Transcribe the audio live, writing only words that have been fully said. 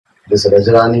this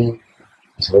Rajrani,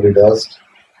 this holy dust,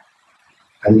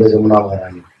 and the Jamuna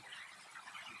Maharani.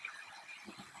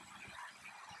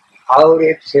 और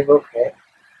एक सेवक है,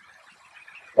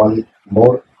 One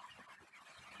more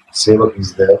sevak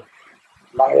is there.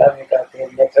 Bangla में कहते हैं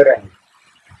नेत्ररानी,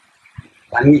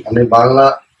 रानी। And in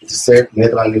Bangla, it is said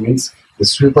Netrani means the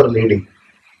sweeper lady.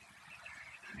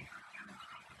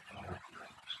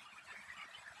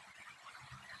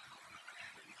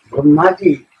 Brahma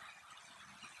ji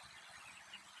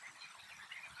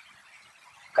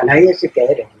Kanhaiya से कह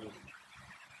रहे हैं,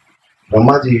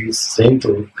 Brahma ji is saying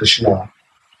to Krishna,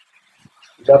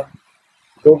 जब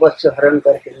 2 बच्चे हरण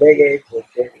करके ले गए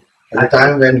थे, at the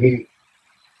time when he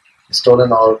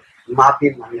stolen our माफी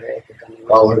मांग रहे थे Kanhaiya,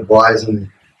 cowherd boys and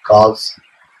calves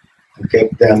and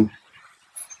kept them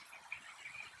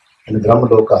in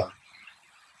Brahmaloka.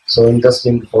 So in just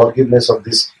in forgiveness of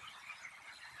this,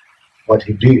 what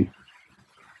he did,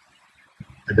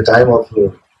 at the time of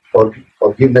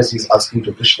forgiveness, he is asking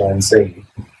to Krishna and saying,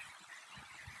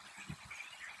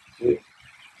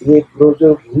 ये ब्रज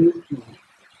भूमि की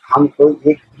हमको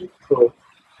एक वृक्ष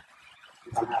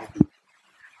बना दी।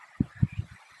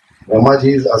 Brahma ji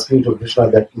is asking to Krishna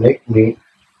that make me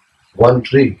one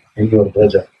tree in your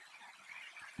Braja.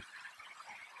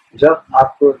 जब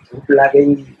आपको धूप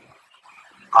लगेगी,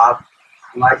 आप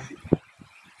हमारी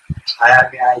छाया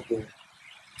में आएंगे,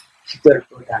 शीतल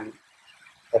प्रदान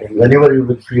करेंगे। Whenever you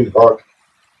will feel hot,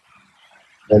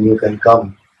 then you can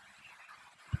come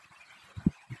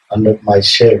under my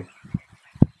shade,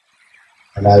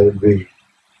 and I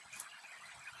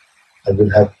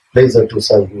will have pleasure to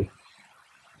serve you.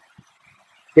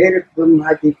 फिर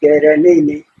ब्रह्मा जी कह रहे नहीं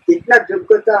नहीं, इतना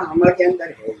योग्यता हमारे अंदर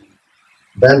है।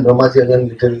 Then Brahmaji again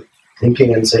little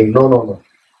thinking and saying, no.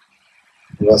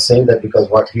 He was saying that because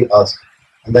what he asked.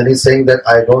 And then he's saying that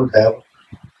I don't have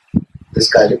this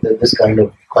kind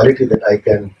of quality that I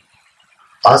can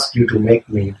ask you to make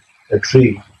me a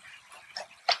tree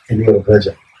in your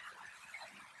Braja.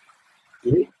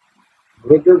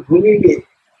 Braj भूमि में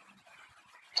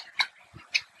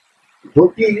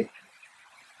गोपी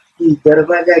की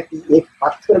दरवाजा की एक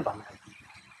पत्थर बना दी।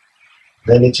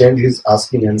 Then he changed his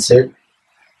asking and said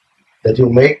that you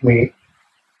make me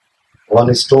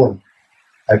one stone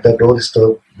at the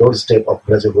doorstep of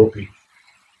Braja Gopi.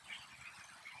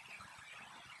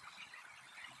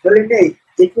 बोले नहीं,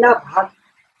 इतना भाग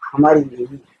हमारी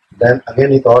नहीं। Then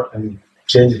again he thought and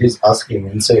changed his asking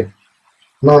and said,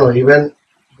 no, even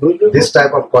this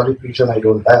type of qualification I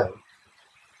don't have.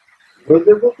 Braj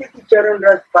गोपी की चरण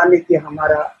रस पाने की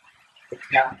हमारा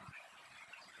इतना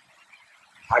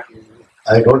भाग नहीं।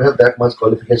 I don't have that much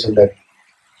qualification that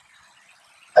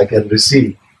I can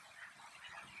receive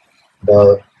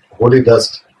the holy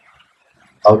dust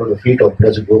out of the feet of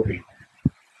Braj Gopi.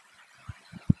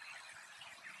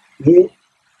 ये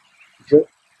जो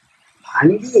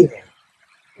भांडी है,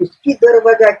 उसकी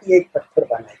दरवाजा की एक पत्थर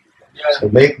बना दी। So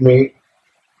make me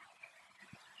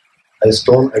a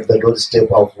stone at the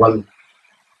doorstep of one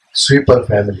sweeper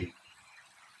family.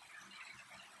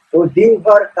 वो दिन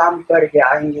भर काम करके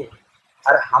आएंगे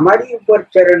और हमारी ऊपर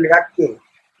चरण रख के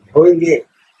धोएंगे,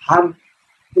 हम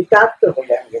कृतार्थ हो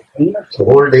जाएंगे। The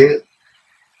whole day,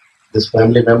 this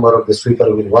family member of the sweeper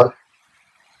will work,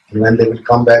 and when they will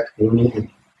come back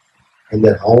evening in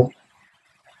their home,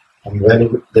 and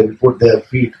when they will put their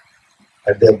feet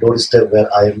at their doorstep where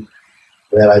I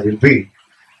will be,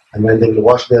 and when they will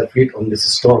wash their feet on this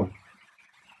stone,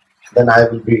 then I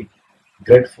will be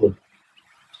grateful.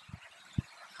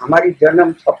 हमारी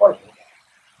जन्म सफल हो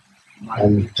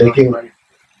And taking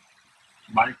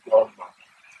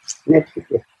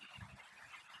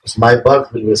my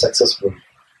birth will be successful,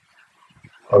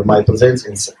 or my presence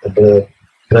in the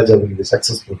Braja will be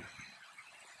successful.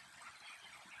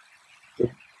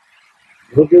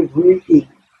 Braj भूमि की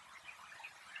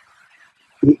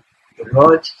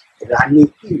रोज रानी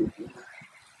की।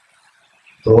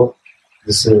 So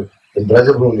this in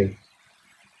Braja Bhumi,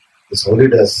 this holy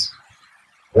dust,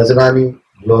 Rajrani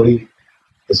glory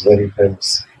is very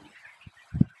famous.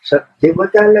 सब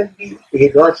देवता लोग भी ये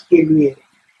रोज के लिए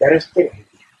तरसते हैं।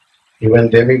 Even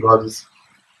demigods,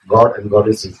 God and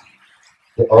goddesses,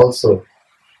 they also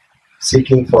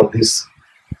seeking for this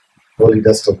holy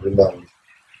dust of Vrindavan.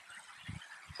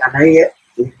 Kanhaiya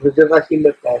ब्रजवासी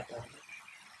लोग कहते हैं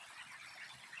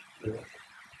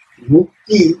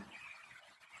मुक्ति,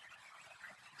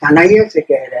 कन्हैया से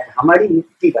कह रहे हैं हमारी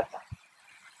मुक्ति बता।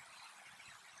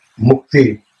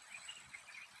 Mukti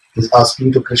is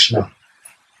asking to Krishna.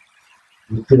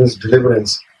 Mukti means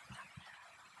deliverance.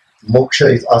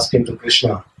 Moksha is asking to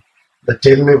Krishna that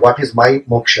tell me what is my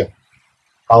moksha,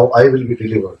 how I will be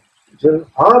delivered. जो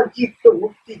हर जीव को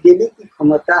मुक्ति देने की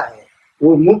क्षमता है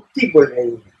वो मुक्ति बोल रही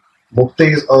है. Mukti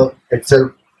is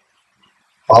itself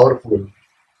powerful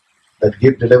that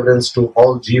give deliverance to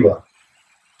all jiva.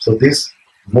 So this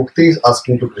Mukti is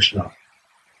asking to Krishna,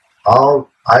 how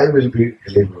I will be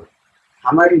delivered.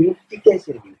 हमारी मुक्ति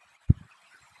कैसे हुई?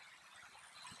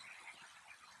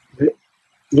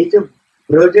 ये जो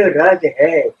ब्रज राज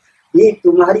है ये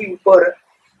तुम्हारी ऊपर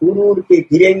उड़ उड़ के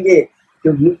गिरेंगे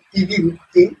तो मुक्ति भी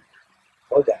मुक्ति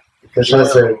हो जाए. Krishna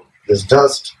said, this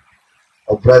dust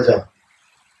of Braja,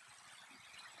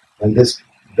 and this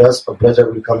dust of Braja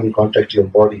will come in contact your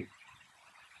body,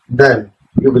 then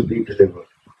you will be delivered.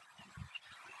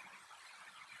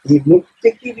 ये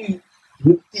मुक्ति की भी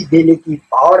मुक्ति देने की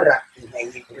पावर रखती है.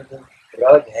 ये ब्रज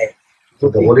राज है. So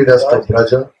the holy dust of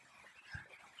Braja,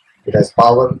 it has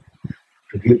power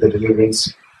to give the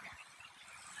deliverance,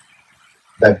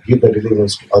 that give the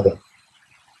deliverance to others.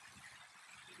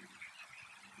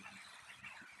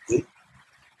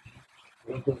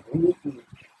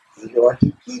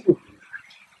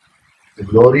 The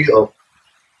glory of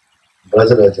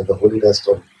Brajaraja, the holy dust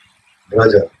of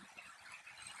Braja,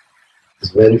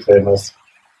 is very famous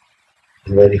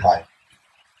and very high.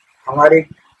 हमारे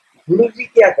गुरु जी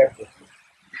क्या करते थे?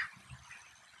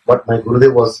 What my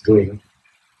Gurudev was doing,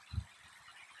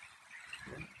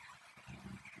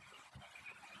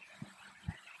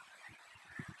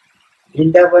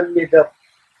 Vrindavan में जब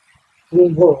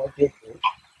कुंभ होते थे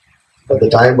at the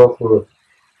time of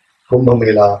Kumbh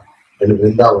Mela in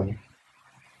Vrindavan,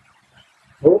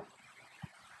 वो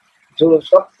जो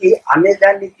सबकी आने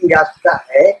जाने की रास्ता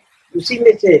है उसी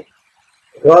में से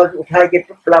रोज उठा के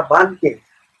टुकड़ा बांध के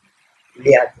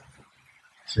ले आते.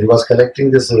 so he was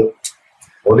collecting this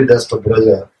holy dust of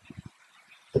Braja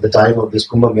at the time of this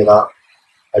Kumbh Mela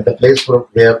at the place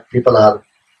where people are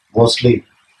mostly,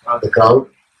 the crowd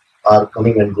are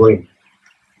coming and going.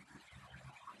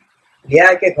 ले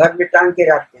आके घर में टांग के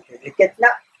रखते थे. ये कितना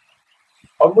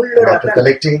अमूल्य And after रहता है.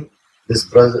 collecting this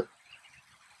Braja,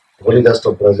 holy dust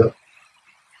of Braja,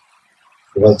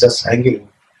 he was just hanging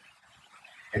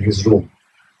in his room.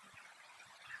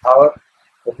 और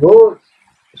रोज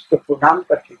उसको प्रणाम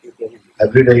करते थे.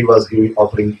 Every day he was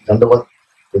offering Dandavat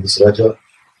to this Raja.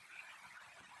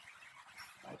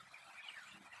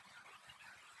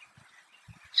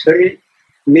 शरीर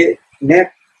में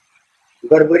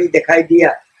गड़बड़ी दिखाई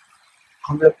दिया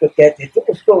हम लोग तो कहते थे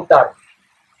उसको उतारो.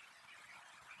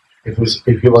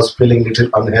 If he was feeling little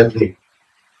unhealthy,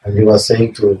 and he was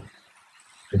saying to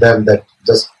them that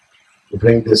just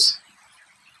bring this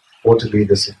pottery,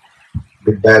 this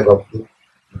big bag of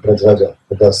Brajraja,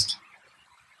 the dust,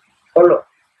 खोलो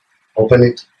open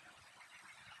it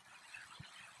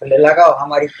पहले लगाओ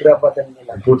हमारी पूरा बदन में and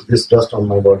लगाओ. put this dust on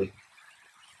my body.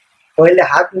 पहले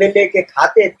हाथ में लेके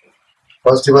खाते थे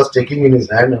First he was taking in his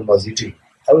hand and was eating.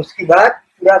 और उसके बाद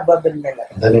पूरा बदन में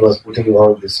लगा. Then he was putting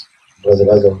all this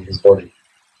Brajraja on his body.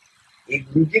 एक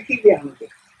गुरु जी की भी हम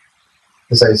देखा.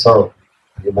 This I saw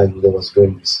when my Buddha was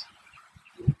doing this.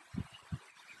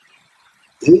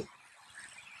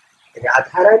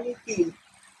 Radha Rani की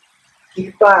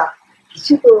कृपा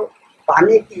किसी को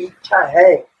पाने की इच्छा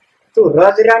है तो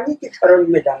राजरानी के शरण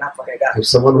में जाना पड़ेगा. If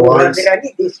someone वो wants, राजरानी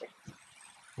दे सकती.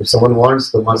 if someone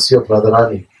wants the mercy of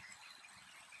Radharani,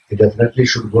 he definitely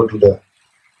should go to the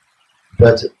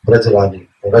Brajrani,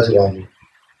 or Rajrani,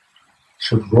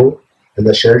 should go in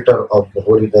the shelter of the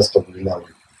holy dust of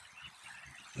Vrindavan.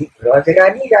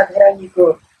 राजरानी राधा रानी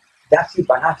को दासी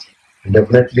बना सकती. And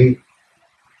definitely,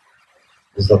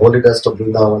 is the holy dust of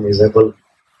Vrindavan is able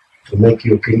to make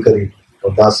you kinkari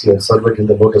or dasi or servant in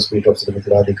the lotus feet of Srimati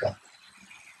Radhika.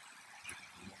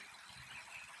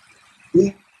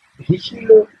 ऋषि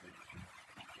लोग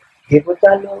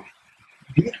देवता लोग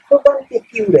वृक्ष बन के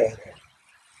क्यों रह रहे?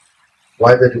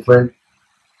 Why the different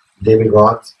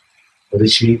demigods,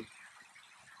 Rishi,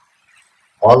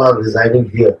 all are residing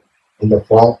here in the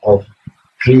form of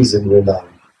trees in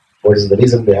Vrindavan? What is the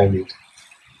reason behind it?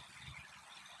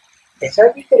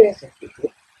 ऐसा भी तो रह सकते थे.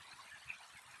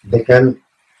 They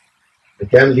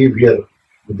can live here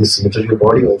with this material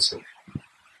body also,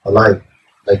 alive,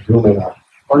 like human are.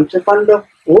 Panchpandav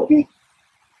वो भी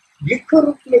वृक्ष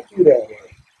रूप में क्यों रह रहे?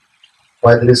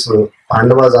 Why there is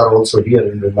Pandavas are also here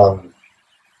in Vrindavan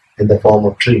in the form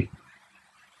of tree.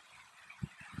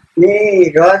 नहीं,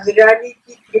 राजरानी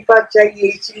की कृपा चाहिए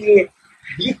इसलिए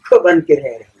वृक्ष बन के रह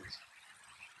रहे हैं.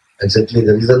 Exactly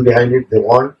the reason behind it, they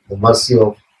want the mercy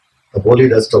of the holy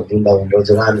dust of Vrindavan,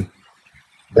 Rajarani.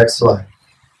 That's why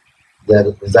they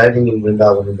are residing in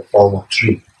Vrindavan in the form of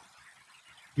tree.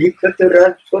 वृक्ष तो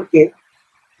राज छोड़ के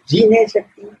जी नहीं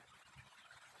सकती.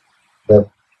 The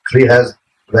tree has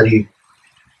very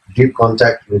deep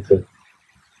contact with the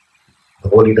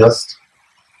holy dust.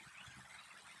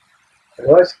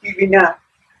 रस की बिना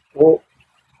वो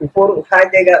ऊपर उठा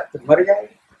देगा तो मर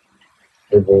जाएगा।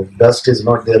 If the dust is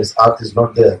not there, if earth is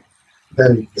not there,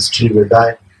 then this tree will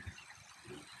die.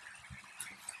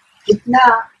 कितना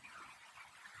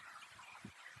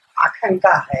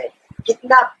आकांक्षा है,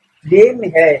 कितना प्रेम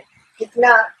है,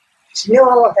 कितना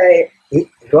स्नेह है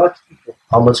रस की।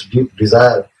 How much deep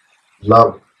desire,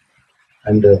 love,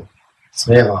 and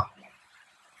sneha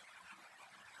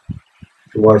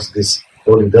towards this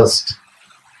holy dust.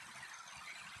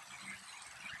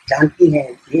 जानती हैं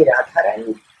ये राधा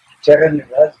रानी चरण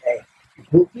रज है,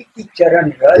 गोपी की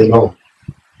चरण रज। They know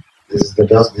this is the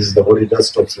dust, this is the holy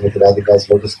dust of Srimati Radhika's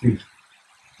lotus feet.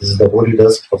 This is the holy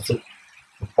dust of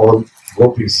all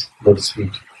gopis' lotus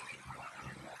feet.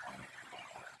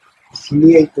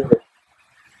 इसलिए तो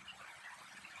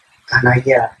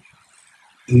कन्हैया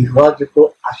इस रज को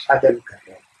आस्वादन कर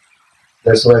रहे हैं।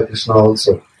 That's why Krishna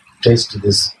also tasted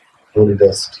this holy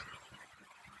dust.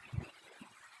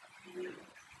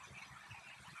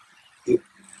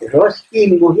 रस की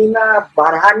महिमा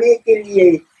बढ़ाने के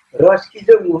लिए, रस की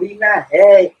जो महिमा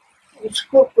है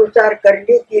उसको प्रचार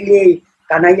करने के लिए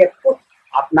कन्हैया खुद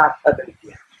अपना आस्वादन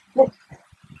किया।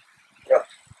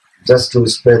 Just to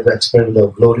expand the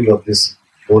glory of this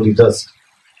holy dust,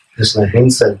 Krishna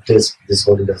himself tasted this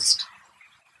holy dust.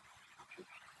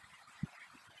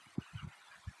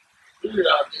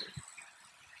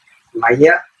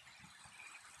 मैया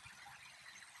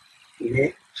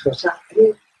ने सोचा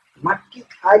अरे मटकी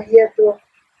खा लिया तो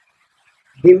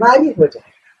बीमारी हो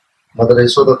जाएगा। Mother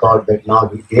Yashoda thought that now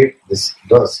he ate this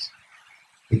dust,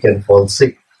 he can fall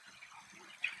sick.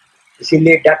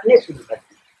 इसीलिए डांटने शुरू कर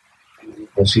दी।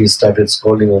 And she started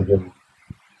scolding on him.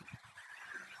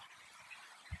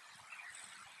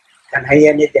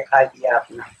 Kanhaiya ने दिखा दिया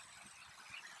अपना।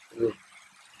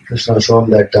 Krishna shown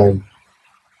that time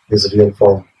his real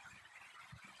form.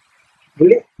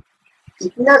 बोले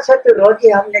इतना सा तो रोटी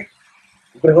हमने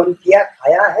ग्रहण किया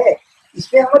खाया है,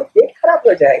 इसमें हमारा पेट खराब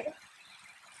हो जाएगा।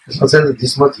 Krishna said that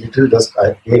this much little dust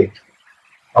I ate,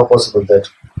 how possible that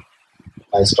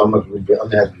my stomach will be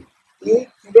unhappy? ये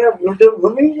पूरा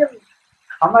ब्रजभूमि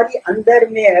हमारी अंदर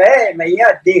में है,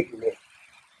 मैया देख ले।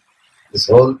 This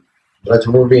whole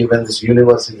Brajbhumi, when this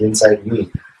universe is inside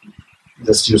me,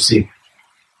 just you see.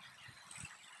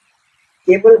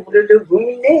 केवल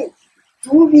ब्रजभूमि नहीं,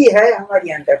 तू भी है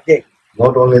हमारी अंदर, देख।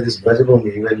 Not only this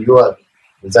Brajbhumi, even you are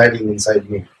residing inside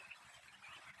me.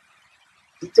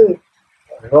 ये तो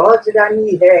रोज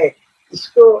रानी है,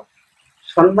 इसको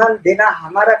सम्मान देना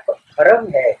हमारा धर्म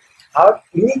है और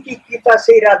इन्हीं की कृपा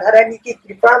से राधा रानी की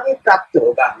कृपा भी प्राप्त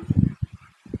होगा।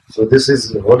 So this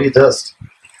is holy dust,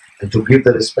 and to give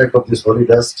the respect of this holy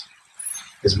dust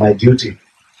is my duty.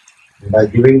 And by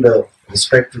giving the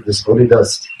respect to this holy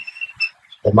dust,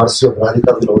 the mercy of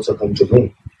Radhika will also come to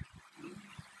me.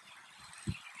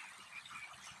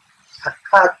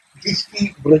 साक्षात जिसकी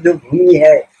ब्रजभूमि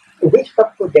है वही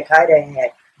सबको दिखा रहे हैं,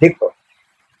 देखो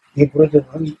ये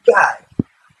ब्रजभूमि क्या है।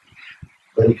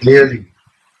 Very clearly,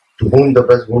 to whom the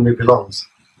Brajbhumi belongs,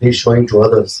 he is showing to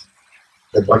others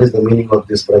that what is the meaning of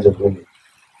this Brajbhumi.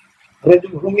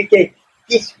 Braj Bhoomi के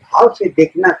किस भाव से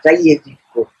देखना चाहिए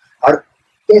जिसको और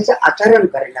कैसा आचरण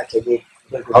करना चाहिए।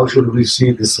 How should we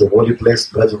see this holy place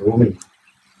Brajbhumi,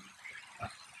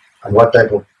 and what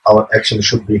type of our action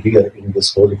should be here in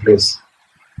this holy place?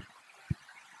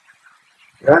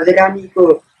 Radha Rani को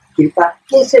कृपा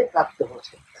कैसे प्राप्त हो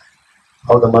सकता है।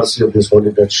 How the mercy of this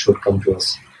holy dust should come to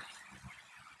us.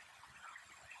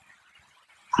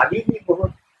 अभी भी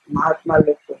बहुत महात्मा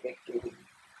लोग को देखते हैं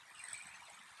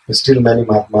Still many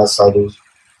Mahatmas, sadhus,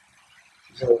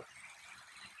 जो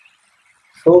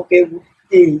सो के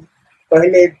उठते ही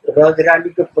पहले राधा रानी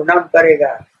को प्रणाम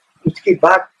करेगा, उसके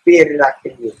बाद पैर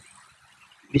रखेंगे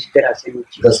बिस्तर से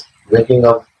नीचे। just waking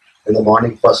up in the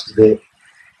morning first, they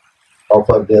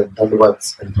offer their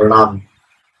dandavats and pranam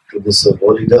to this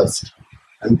holy dust,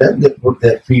 and then they put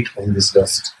their feet on this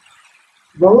dust.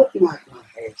 बहुत महात्मा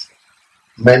है ऐसे।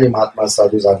 Many Mahatmas,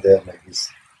 sadhus are there like this.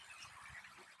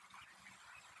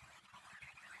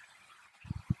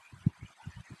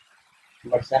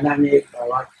 Barsana में एक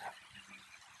बाबा था,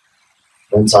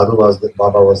 When Sadhu was the,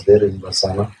 Baba was there in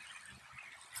Barsana,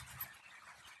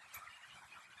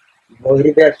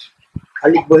 बहिर्वेश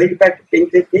खाली बहिर्वेश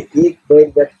पहनते थे, एक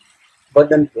बहिर्वेश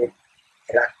बदन पे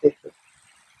रखते थे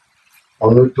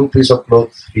only 2 pieces of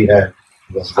clothes he had.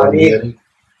 He was one और एक wearing,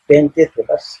 पहनते थे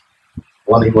बस।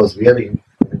 one he was wearing,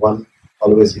 and one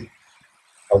always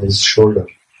on his shoulder.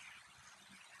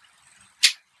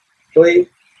 कोई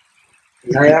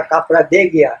नया कपड़ा दे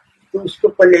गया तो उसको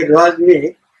पहले राज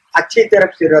में अच्छी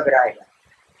तरफ से रगड़ाएगा।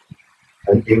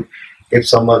 And if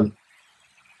someone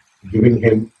giving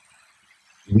him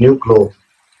new clothes,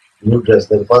 new dress,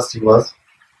 then first he was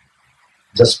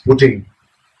just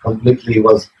completely he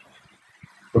was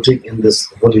putting in this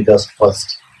holy dust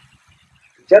first.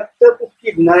 जब तक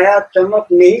उसकी नया चमक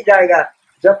नहीं जाएगा,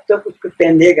 जब तक उसको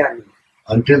पहनेगा नहीं।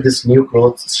 Until this new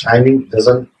clothes shining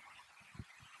doesn't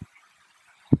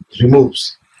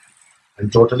removes,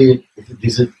 and totally if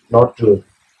this is not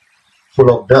full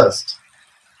of dust,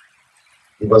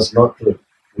 he was not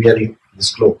wearing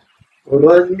this cloth.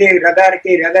 रोज में रगड़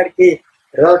के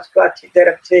रोज को अच्छी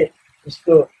तरफ से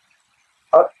उसको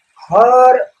और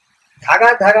हर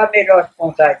धागा में रस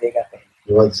पहुंचा देगा।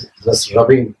 He was just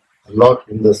rubbing a lot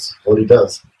in this holy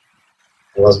dust.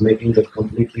 He was making that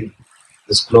completely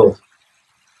this cloth.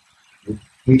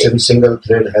 Each and single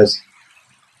thread has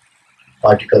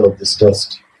particle of this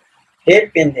dust.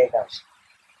 फिर पहन देगा उसको।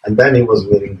 And then he was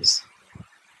wearing this.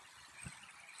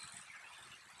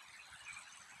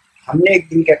 हमने एक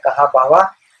दिन क्या कहा, बाबा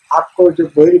आपको जो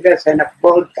बोरी ड्रेस है ना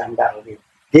बहुत गंदा हो गई,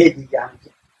 दे दीजिए, हम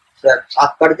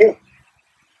साफ कर दे।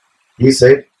 He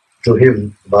said to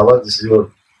him, Baba, this is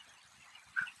your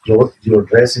cloth, your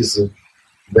dress is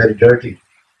very dirty.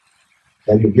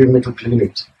 Can you give me to clean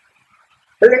it?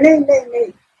 बोले नहीं,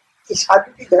 ये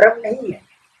साधु की धर्म नहीं है।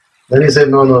 Then he said,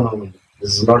 no.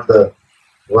 This is not the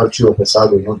virtue of a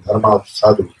sadhu, not dharma of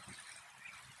sadhu.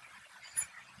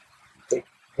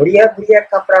 बढ़िया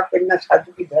कपड़ा पहनना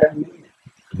साधु की धर्म नहीं है।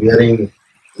 Wearing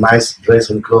nice dress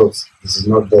and clothes, this is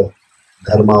not the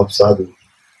dharma of sadhu.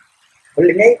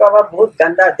 बोले नहीं बाबा, बहुत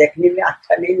गंदा, देखने में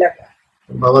अच्छा नहीं लगा।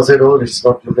 Baba said, oh, it's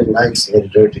not looking nice, very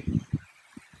dirty.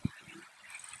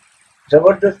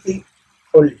 जबरदस्ती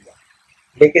खोल लिया,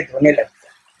 लेके धोने लगता।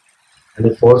 And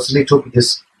he forcefully took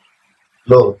this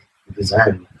cloth with his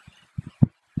hand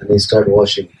and he started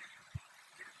washing.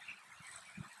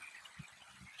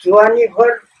 चुआनी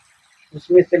भर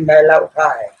उसमें से मैला उठा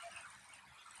है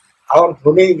और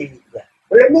धोने ही नहीं दिया।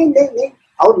 बोले नहीं,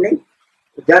 और नहीं,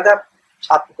 ज्यादा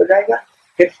साफ हो जाएगा,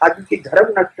 फिर साधु की धर्म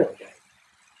नष्ट हो जाएगा।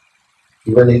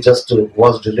 Even he just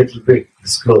washed a little bit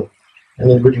this cloth, and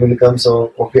in between he comes,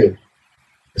 so okay,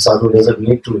 the sadhu doesn't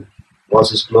need to wash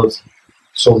his clothes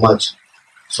so much,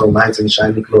 so nice and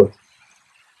shiny cloth.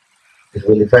 It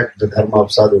will affect the dharma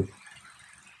of sadhu.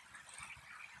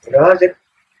 रहस्य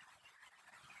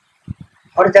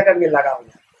हर जगह में लगा हुआ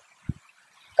है,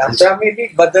 कपड़ा में भी,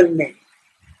 बदन में।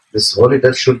 This holy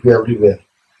dust should be everywhere,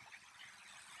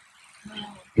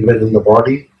 even in the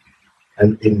body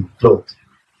and in cloth.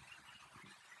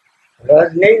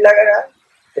 रस नहीं लग रहा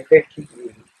तो फिर ठीक नहीं,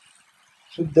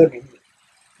 शुद्ध नहीं।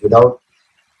 Without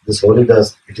this holy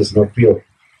dust, it is not pure.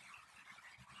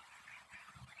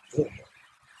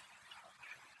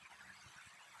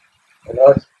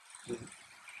 रस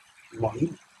नहीं,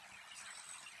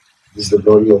 This is the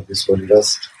glory of this holy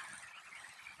dust.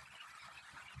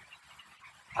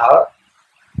 और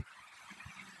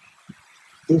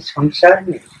इस संसार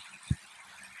में,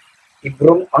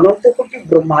 अनंत कोटि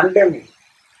ब्रह्मांड में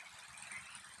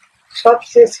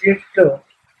सबसे श्रेष्ठ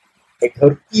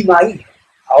धरती माई है,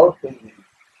 और कोई नहीं।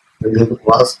 In the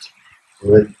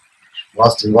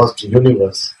vast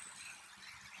universe,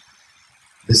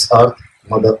 this earth,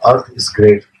 Mother Earth is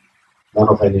great, none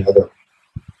of any other.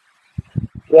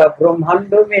 वह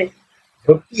ब्रह्मांडों में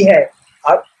धरती है,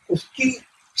 और उसकी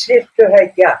श्रेष्ठ है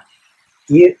क्या,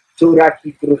 ये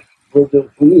 84 पुरुष वो जो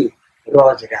भूमि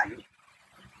रोज रानी।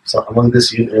 So among in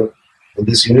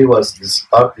this universe, this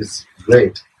earth is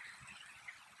great,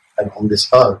 and on this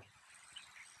earth,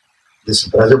 this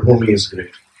Brajabhumi is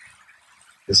great.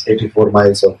 This 84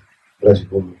 miles of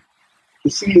Brajabhumi.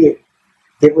 इसलिए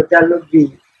देवता लोग भी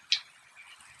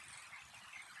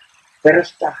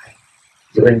तरसता है,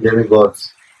 Even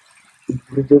demigods,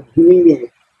 जो भूमि में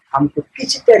हमको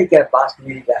किसी तरीके बास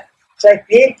मिल जाए, चाहे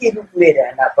पेड़ के रूप में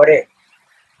रहना पड़े।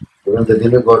 even the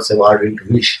demigods have ardent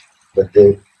wish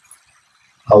that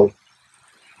how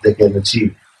they can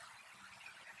achieve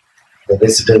the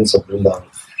residence of Vrindavan.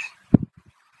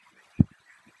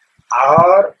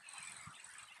 और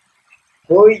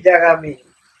कोई जगह में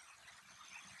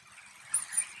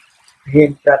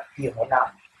प्रेम प्राप्ति होना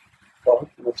बहुत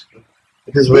मुश्किल है।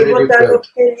 It is very देवता लोग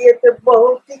difficult. के लिए तो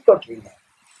बहुत ही कठिन है।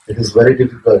 It is very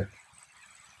difficult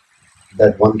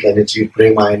that one can achieve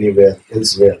prema anywhere,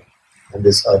 elsewhere on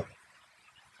this earth.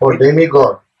 For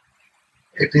demigod,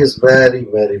 it is very,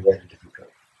 very, very difficult.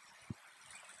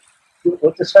 वो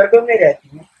तो स्वर्ग में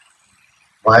रहती है,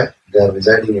 Why? They are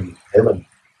residing in heaven.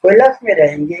 Kailash में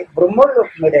रहेंगे, ब्रह्मलोक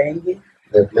में रहेंगे,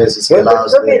 Their place is वो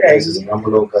Kailash, तो में their place is रहेंगे।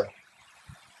 Brahmaloka,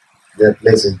 their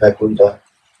place is Vaikuntha.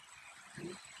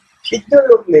 सिद्ध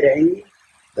लोक में रहेंगे।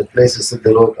 The place is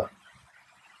Siddhaloka.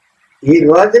 ये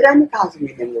रोजरानी कहाँ से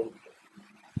मिलेंगे उनको?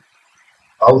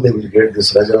 How they will get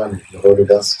this Rajarani, the holy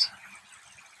dust?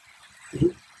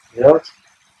 रोज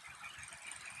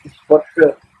स्पर्श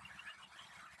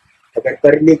अगर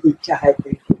करने की इच्छा है तो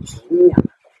नहीं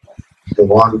आना। They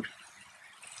want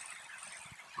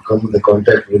to come in the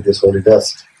contact with this holy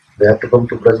dust. They have to come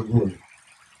to Brajabhumi.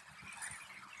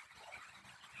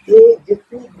 ये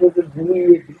जितनी ब्रजभूमि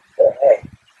में वृक्ष है,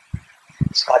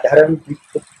 साधारण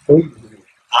वृक्ष कोई नहीं,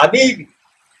 अभी भी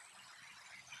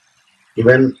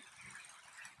Even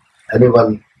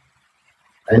anyone,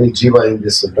 any jiva in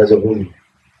this Brajabhumi,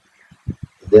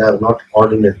 they are not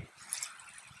ordinary.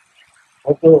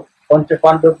 वो तो पंच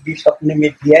पांडव भी सपने में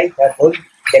दिया ही था, बोल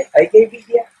दिखाई दे भी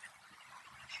दिया।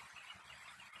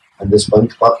 And this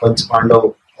Panch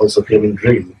Pandav also came in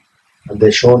dream, and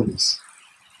they shown this.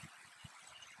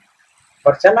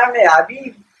 वर्षना में अभी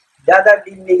ज्यादा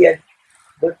दिन नहीं है,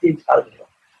 2-3 साल हुआ।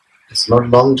 It's not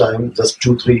long time, just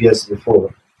 2-3 years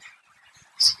before,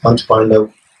 Panch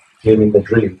Pandav came in the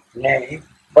dream. नहीं,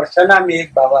 वर्षना में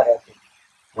एक बाबा रहते,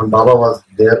 When Baba was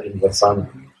there in Varsana,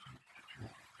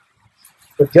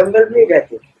 तो जंगल में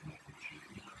रहते थे।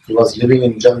 he was living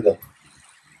in jungle.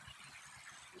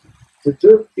 तो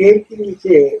जो पेड़ के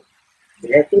नीचे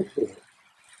रहते थे,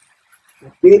 वो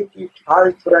पेड़ की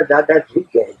ठाल थोड़ा ज्यादा झुक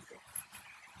गए थे।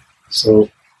 So,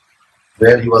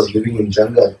 where he was living in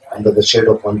jungle, under the shade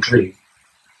of one tree,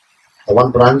 the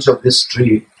one branch of this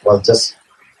tree was just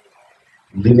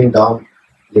leaning down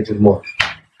little more.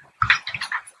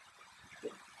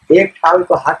 एक ठाल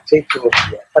को हाथ से तोड़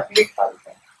दिया, पतली ठाल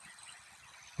था।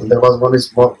 And there was one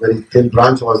small, very thin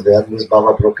branch was there. Miss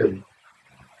Baba broken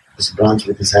this branch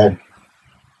with his hand.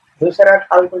 दूसरा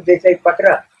ठाल को जैसे ही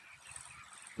पकड़ा,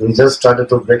 He just started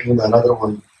to breaking another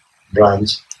one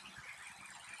branch.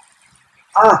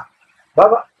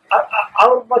 बाबा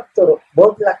और मत तोड़ो,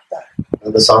 बहुत लगता है।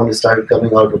 And the sound started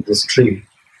coming out of this tree.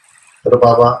 But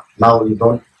Baba, now you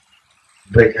don't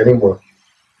break anymore.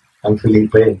 I'm feeling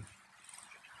pain.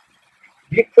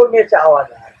 वृक्षों में से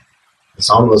आवाज आ रहा है। The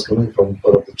sound was coming from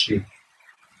the of the tree.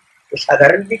 तो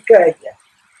साधारण वृक्ष है क्या?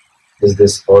 Is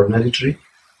this ordinary tree?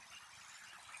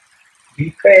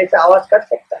 वृक्ष ऐसा आवाज कर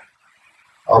सकता है?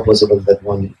 How possible that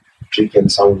one tree can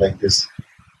sound like this?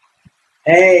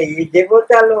 ये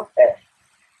देवता लोग है,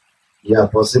 Yeah,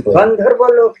 possible. गंधर्व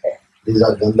लोग है, These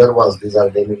are Gandharvas, these are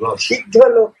demigods, सिद्ध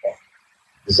लोग है।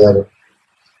 these are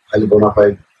highly bona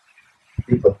fide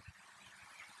people.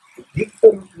 वृक्ष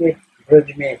रूप में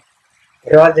ब्रज में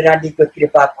राज रानी को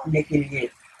कृपा पाने के लिए,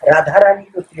 राधा रानी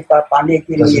को कृपा पाने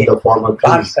के Just लिए in the form of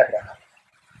बात trees, कर रहा है।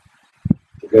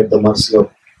 to get the mercy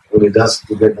of Holy Dust,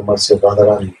 to get the mercy of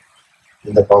Radharani.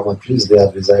 In the form of trees, they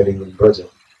are residing in Braja.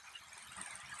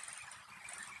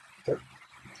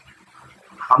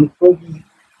 हमको भी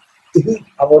यही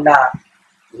भावना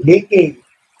लेके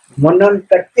मनन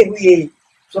करते हुए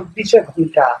 24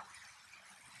 घंटा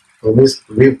So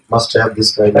we must have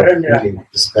this kind of feeling,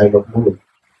 this kind of mood,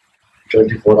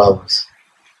 24 hours.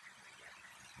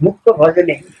 मुक्त भजन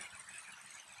नहीं,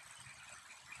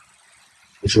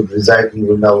 We should reside in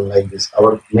Vrindavan like this.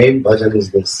 Our main bhajan is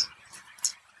this.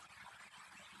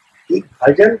 ये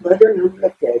भजन भजन हम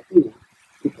लोग कहते हैं,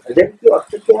 ये भजन की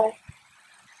अर्थ क्या है?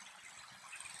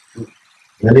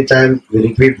 Many times we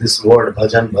repeat this word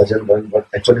bhajan, bhajan, but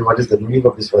actually what is the meaning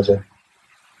of this bhajan?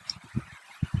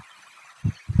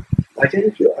 भजन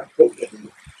की अर्थ यही है,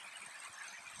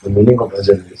 The meaning of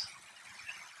bhajan is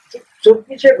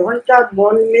 24 घंटा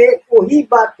मन में वही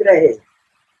बात रहे,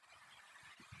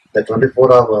 that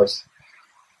 24 hours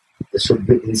they should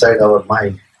be inside our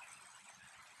mind.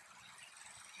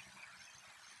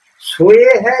 सोए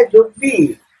है जो भी,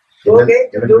 सो गए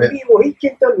तो जो भी वही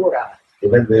चिंतन हो रहा है।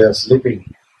 Even we are sleeping,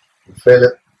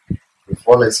 we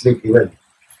fall asleep even.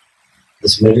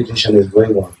 This meditation is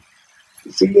going on.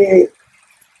 इसलिए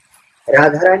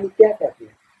राधा रानी क्या कहती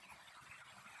है?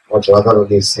 What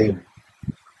Radharani is saying.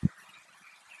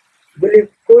 बोले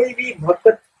कोई भी भक्त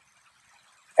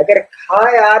अगर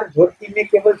खाए और धोती में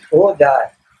केवल सो जाए,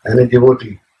 Any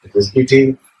devotee that is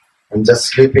eating and just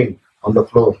sleeping on the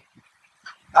floor,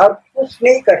 और कुछ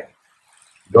नहीं करे,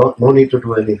 no need to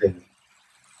do anything.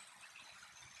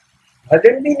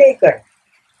 भजन भी नहीं करे,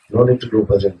 No need to do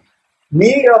bhajan.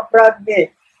 नीर अपराध में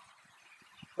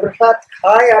प्रसाद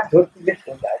खाए और धोती में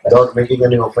सो जाए, Without making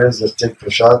any offense, just take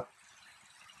prasad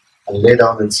and lay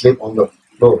down and sleep on the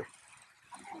floor.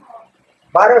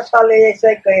 12 साल ऐसा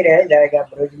ही कहीं रह जाएगा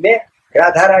ब्रज में,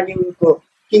 राधा रानी उनको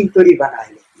किंकुरी बना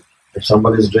लेगी। If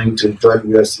someone is doing till 12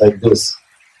 years like this,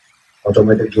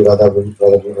 automatically Radharani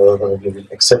will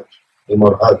accept him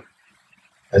or her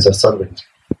as a servant.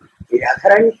 Radha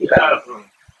Rani की बात है।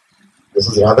 This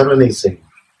is Radharani saying.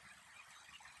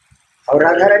 और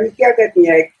राधा रानी क्या कहती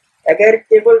है, अगर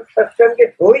केवल सत्संग के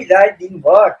हो ही जाए दिन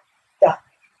भर तो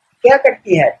क्या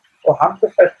करती है, तो हम तो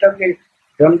सत्संग के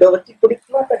दंडवती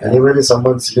परिक्रमा करते And even if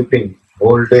someone sleeping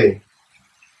whole day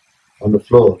on the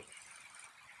floor,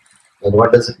 then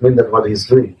what does it mean that what he is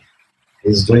doing? He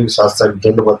is doing Shastra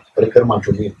Dandavat Parikrama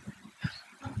to me.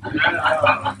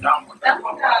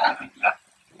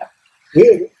 ये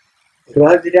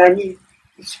राज रानी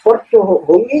स्पर्श तो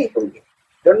होंगे ही होंगे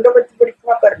दंडवती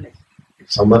परिक्रमा करने से। If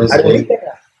someone is और वही laying, कर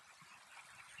रहा है।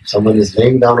 someone is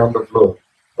laying down on the floor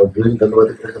or doing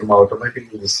Dandavati Parikrama,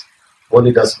 automatically this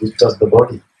holy dust will touch the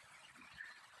body.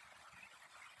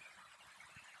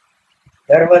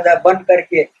 दरवाजा बंद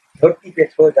करके धरती पे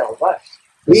सो जाओ बस,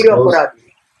 निरपराधी।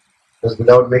 Just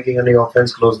without making any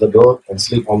offense, close the door and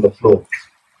sleep on the floor.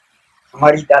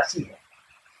 हमारी दासी है,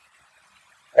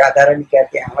 राधा रानी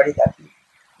कहते हैं हमारी दासी।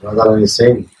 Radharani is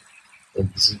saying,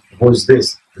 who is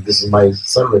this? This is my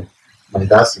servant, my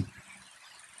dasi.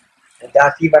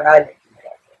 दासी बना लेती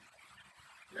है,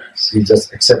 She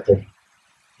just accepted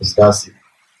his dasi.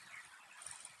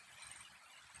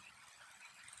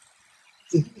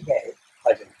 यही है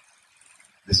भजन।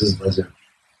 This is bhajan.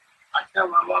 अच्छा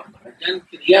बाबा, भजन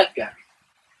क्रिया क्या है?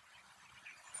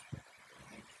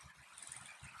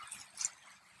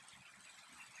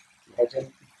 भजन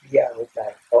की क्रिया होता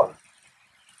है और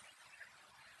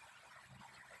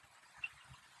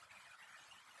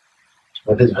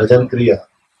What is bhajan kriya?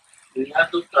 क्रिया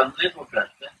तो करने को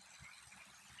कहते हैं।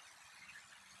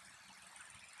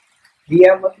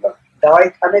 क्रिया मतलब दवाई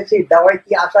खाने से दवाई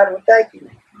की आसार होता है कि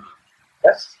नहीं,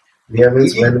 बस Kriya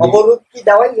means when we, अवरोध की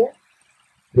दवाई है।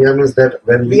 kriya means that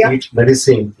when we Kriya. eat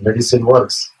medicine, medicine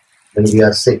works when we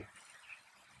are sick.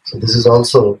 So this is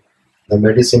also the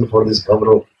medicine for this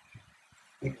bhavarot,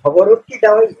 ये भवरोध की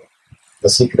दवाई है। the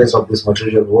sickness of this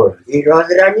material world. ये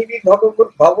राजरानी भी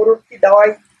भवरोध की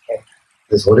दवाई है।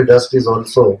 This holy dust is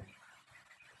also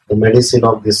the medicine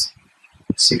of this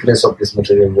sickness of this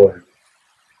material world.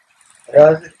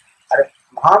 और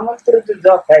महामंत्र जो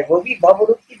जप है वो भी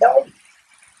भवरोध की दवाई है।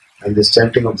 And this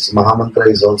chanting of this Mahamantra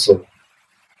is also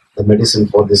the medicine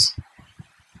for this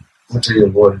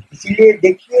material world. इसीलिए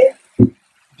देखिए,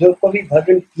 जो कभी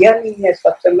भजन किया नहीं है,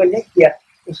 सत्संग नहीं किया,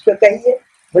 उसको कहिए,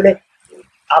 बोले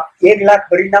आप 1,00,000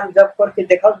 परिणाम जप करके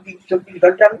दिखाओ 24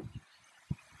 घंटा में।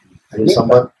 And if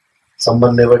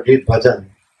someone never did bhajan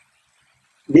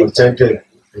or chanted,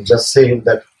 you just say him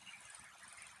that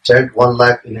chant 1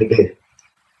 lakh in a day.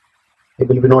 He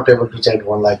will be not able to chant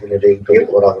 1 lakh in a day in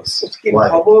 24 hours. उसके Why?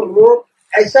 भवरोग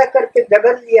ऐसा करके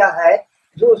जगल लिया है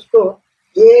जो उसको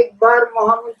एक बार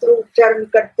महामंत्र उच्चारण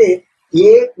करते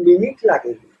 1 मिनट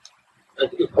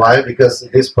लगेगी। Why? Because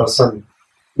this person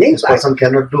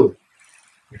cannot do.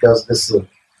 Because this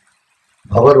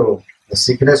bhavaro, the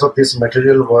sickness of this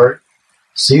material world,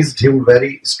 seized him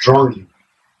very strongly.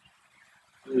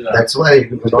 That's why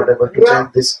he was not able to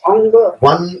chant this अंग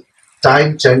one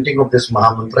time chanting of this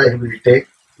Mahamantra. He will take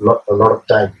a lot of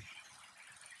time.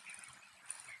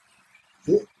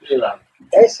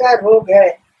 ऐसा रोग है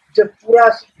जो पूरा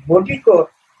body को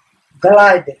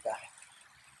गला देता है।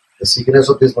 The sickness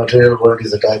of this material world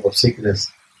is a type of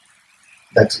sickness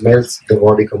that melts the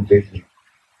body completely.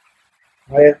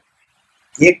 और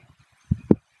एक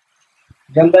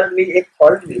जंगल में एक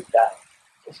फल मिलता है,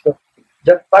 उसको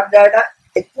जब पक जाएगा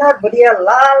इतना बढ़िया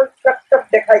लाल टक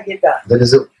दिखाई देता है। There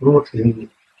is a fruit in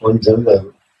one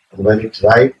jungle, and when it's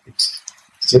ripe, it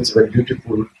seems very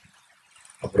beautiful,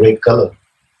 of red color.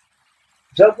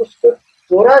 जब उसको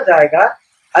तोड़ा जाएगा,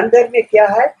 अंदर में क्या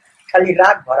है, खाली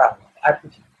राख भरा हुआ है,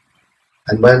 कुछ।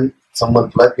 And when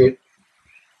someone pluck it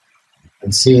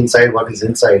and see inside what is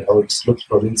inside, how it looks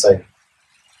from inside,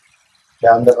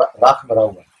 क्या अंदर राख भरा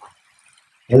हुआ?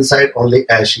 Inside only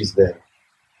ash is there.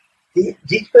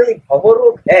 जिसको एक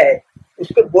भवरोग है,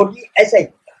 उसको बॉडी ऐसा ही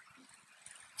होता है।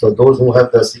 So those who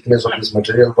have the sickness of this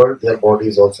material world, their body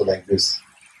is also like this.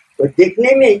 तो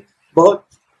देखने में बहुत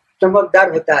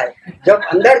चमकदार होता है, जब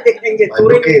अंदर देखेंगे तो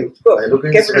उसको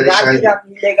केवल राख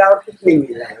मिलेगा और कुछ नहीं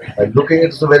मिलेगा। By looking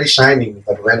it is very shining,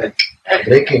 but when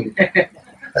breaking,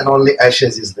 then only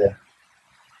ashes is there.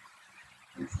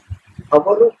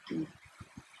 भवरोग की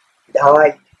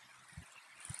दवाई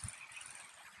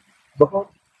बहुत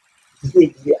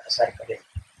धीरे असर करे।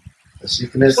 The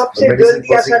sickness, the सबसे medicine जल्दी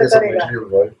for असर sickness of करेगा। material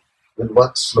world will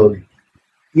work slowly.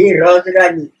 ये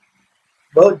राजरानी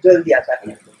बहुत जल्दी असर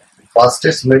करेगा।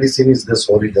 Fastest medicine is this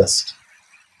holy dust.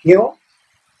 क्यों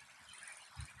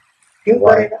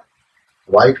Why? करेगा?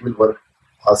 Why it will work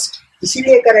fast?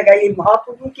 इसीलिए करेगा, ये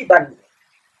महाप्रभु की वाणी है।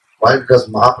 Why? Because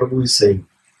Mahaprabhu is saying.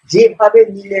 যেভাবে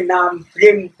নিলে নাম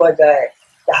প্রেম বজায়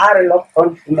তাহার লক্ষণ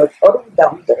শুনো স্বরূপ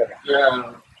Damodar Ram. Yeah.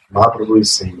 Mahaprabhu is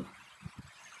saying,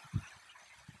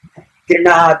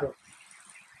 ত্রিনাদ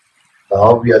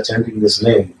how we are chanting this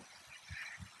name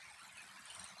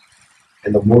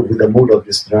in the mood, with the mood of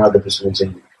this Pranada Krishna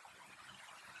chanting.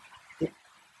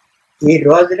 ये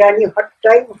रोजरानी हर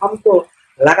टाइम हमको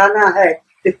लगाना है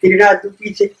कि त्रिनाद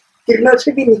पीछे त्रिनाद से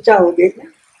भी नीचा हो गए ना।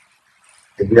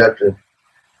 If we are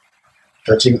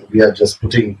touching, we are just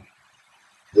putting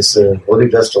this holy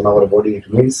dust on our body, it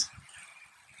means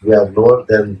we are lower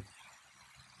than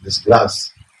this glass.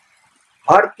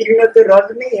 हर त्रिनाद तो रोज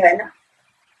में ही है ना।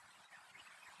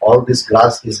 All this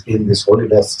glass is in this holy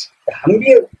dust. हम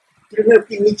भी त्रिनाद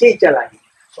के नीचे ही चलाएंगे।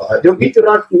 So जो भी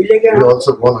तुरंत मिलेगा we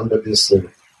also gone under this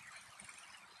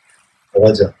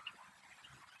Raja.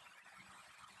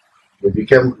 We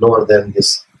became lower than this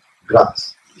glass.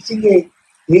 इसीलिए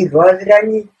ये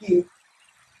रोजरानी की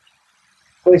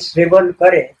कोई सेवन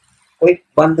करे, कोई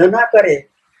वंदना करे,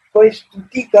 कोई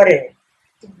स्तुति करे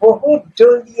तो बहुत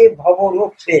जल्दी ये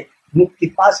भवरोग से मुक्ति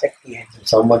पा सकती है।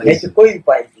 Someone ऐसे is कोई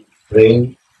उपाय नहीं। praying,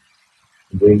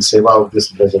 doing seva of this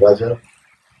Raja,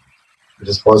 it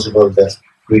is possible that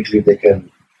quickly they can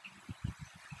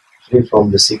free from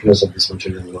the sickness of this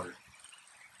material world.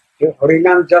 ये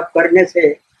हरिनाम जप करने से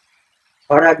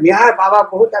और यहाँ बाबा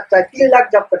बहुत अच्छा 3 लाख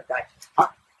जप करता है। हाँ,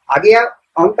 आ गया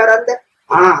अहंकार अंदर।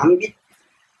 हाँ हम भी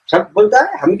सब बोलता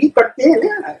है, हम भी करते हैं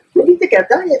ना, तो भी तो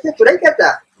कहता है, ऐसे थोड़ा ही कहता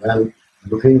है। And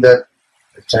looking that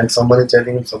someone is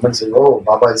chanting, someone saying, "Oh,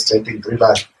 Baba is chanting 3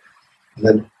 lakh." And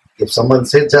then if someone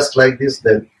says just like this,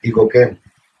 then ego came.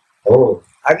 Oh,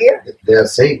 आ गया। they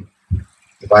are saying.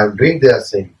 If I am doing, they are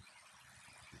saying.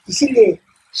 इसीलिए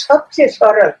सबसे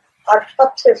सरल और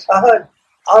सबसे सहज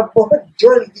और बहुत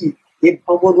जल्दी ये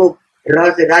भवरोग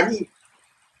राजरानी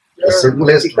The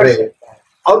simplest कर way सकता है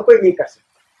और कोई नहीं कर सकता।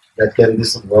 that can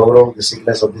this overall the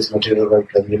sickness of this material world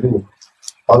can remove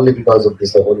only because of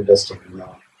this the holy dust of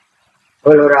Vrindavan.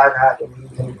 बोलो राधा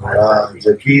Maharaj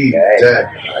ki jai.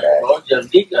 बहुत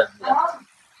जल्दी कर दिया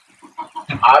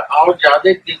और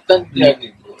ज्यादा कीर्तन किया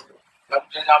कीजिए, कम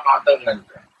से कम आधा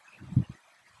घंटा,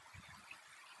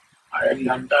 1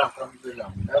 घंटा कम से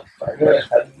कम।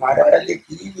 महाराज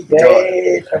की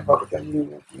जय, सब भक्तों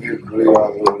की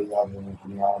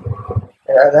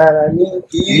राधा रानी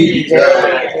की जय।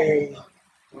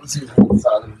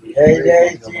 जय जय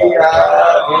श्री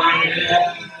राम।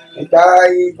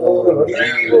 निताई गौर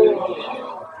हरि बोल।